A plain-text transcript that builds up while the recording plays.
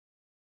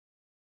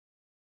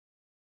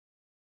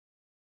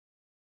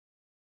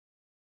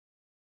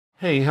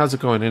Hey, how's it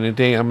going? And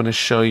today I'm going to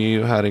show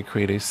you how to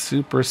create a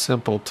super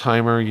simple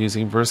timer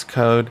using verse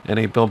code and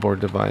a Billboard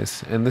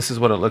device. And this is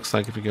what it looks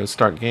like if you go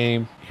start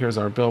game. Here's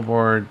our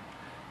Billboard,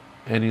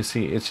 and you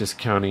see it's just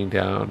counting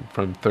down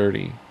from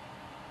 30.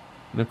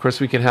 And of course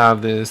we can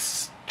have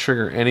this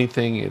trigger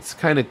anything. It's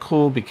kind of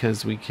cool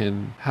because we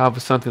can have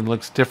something that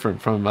looks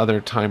different from other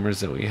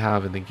timers that we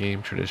have in the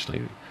game traditionally.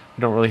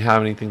 We don't really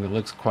have anything that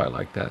looks quite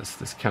like that. It's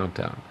this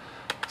countdown.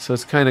 So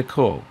it's kind of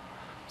cool.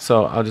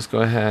 So I'll just go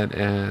ahead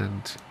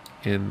and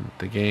in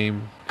the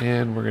game,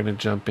 and we're going to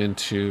jump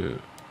into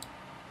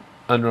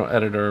Unreal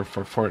Editor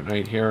for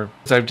Fortnite here.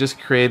 So I've just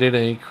created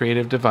a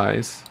creative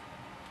device,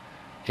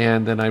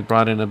 and then I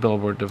brought in a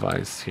Billboard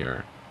device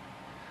here.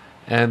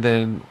 And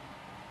then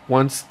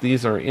once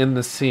these are in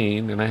the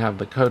scene and I have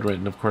the code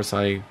written, of course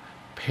I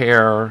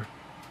pair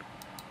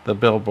the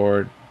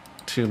Billboard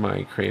to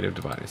my creative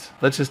device.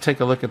 Let's just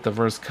take a look at the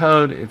verse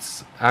code.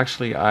 It's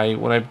actually,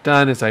 what I've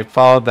done is I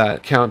followed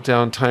that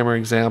countdown timer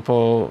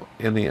example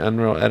in the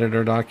Unreal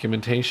Editor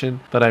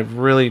documentation, but I've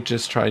really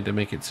just tried to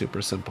make it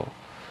super simple.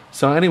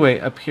 So anyway,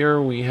 up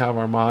here we have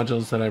our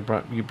modules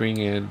that you bring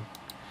in.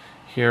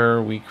 Here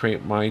we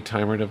create my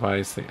timer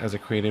device as a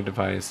creative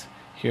device.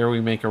 Here we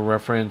make a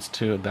reference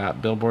to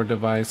that Billboard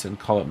device and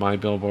call it my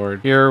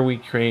Billboard. Here we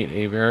create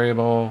a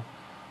variable,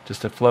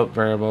 just a float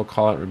variable,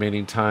 call it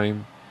remaining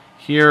time.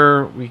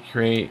 Here we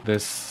create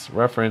this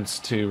reference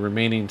to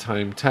remaining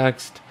time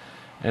text,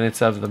 and it's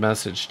of the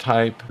message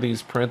type.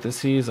 These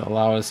parentheses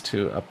allow us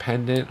to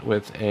append it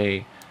with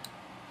a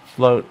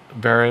float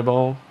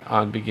variable.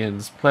 On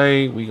begins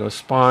play, we go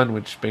spawn,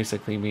 which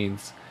basically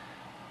means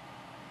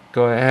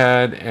go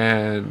ahead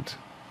and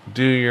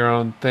do your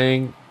own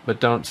thing,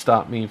 but don't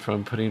stop me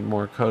from putting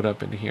more code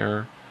up in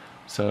here.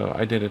 So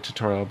I did a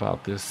tutorial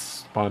about this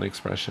spawn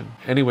expression.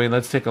 Anyway,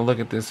 let's take a look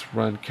at this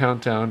run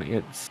countdown.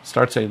 It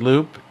starts a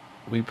loop.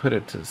 We put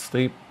it to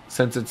sleep.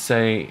 Since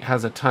it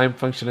has a time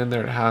function in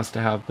there, it has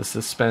to have the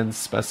suspend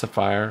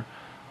specifier.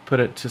 Put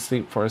it to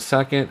sleep for a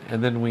second,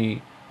 and then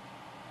we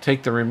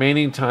take the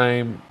remaining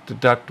time,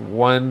 deduct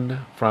 1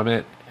 from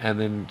it, and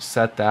then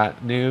set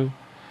that new,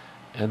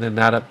 and then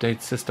that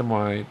updates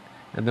system-wide.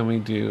 And then we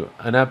do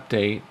an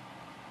update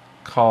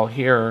call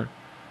here.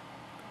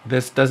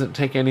 This doesn't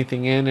take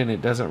anything in and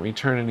it doesn't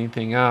return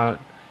anything out.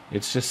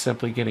 It's just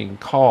simply getting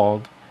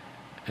called.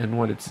 And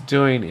what it's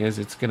doing is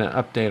it's going to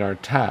update our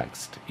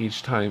text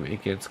each time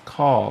it gets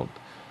called.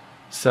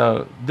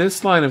 So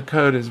this line of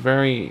code is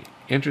very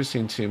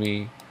interesting to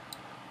me,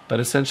 but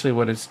essentially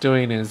what it's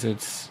doing is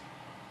it's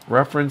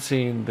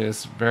referencing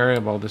this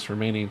variable, this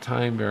remaining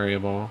time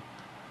variable,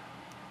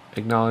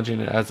 acknowledging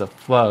it as a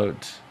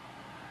float,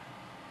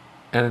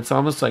 and it's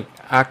almost like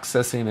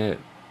accessing it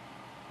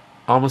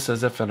almost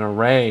as if an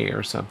array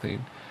or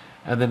something,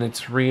 and then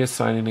it's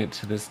reassigning it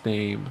to this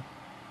name,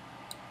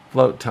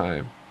 float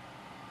time.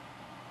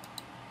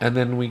 And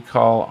then we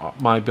call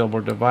my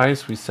Billboard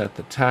device, we set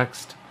the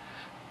text,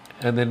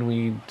 and then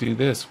we do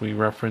this. We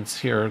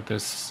reference here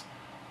this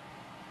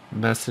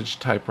message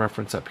type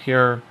reference up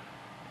here,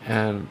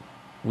 and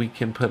we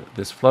can put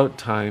this float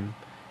time.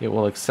 It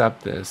will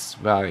accept this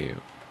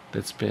value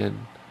that's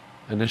been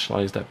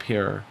initialized up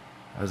here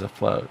as a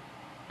float.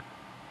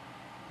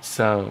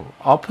 So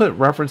I'll put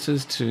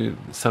references to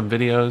some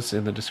videos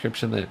in the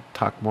description that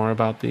talk more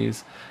about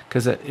these,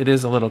 because it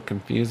is a little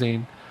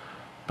confusing,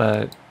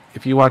 but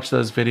if you watch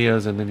those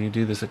videos and then you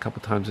do this a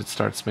couple times, it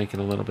starts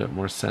making a little bit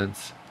more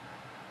sense.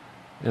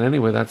 And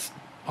anyway, that's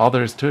all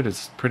there is to it.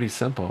 It's pretty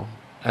simple.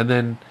 And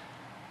then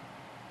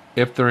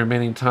if the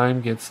remaining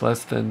time gets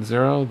less than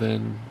 0,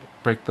 then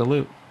break the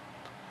loop.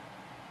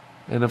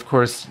 And of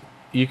course,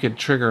 you could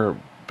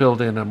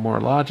build in a more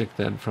logic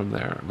then from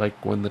there.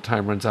 Like when the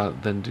time runs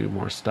out, then do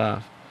more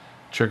stuff.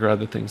 Trigger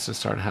other things to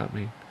start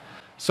happening.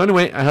 So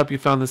anyway, I hope you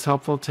found this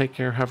helpful. Take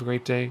care. Have a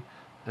great day.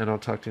 And I'll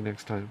talk to you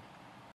next time.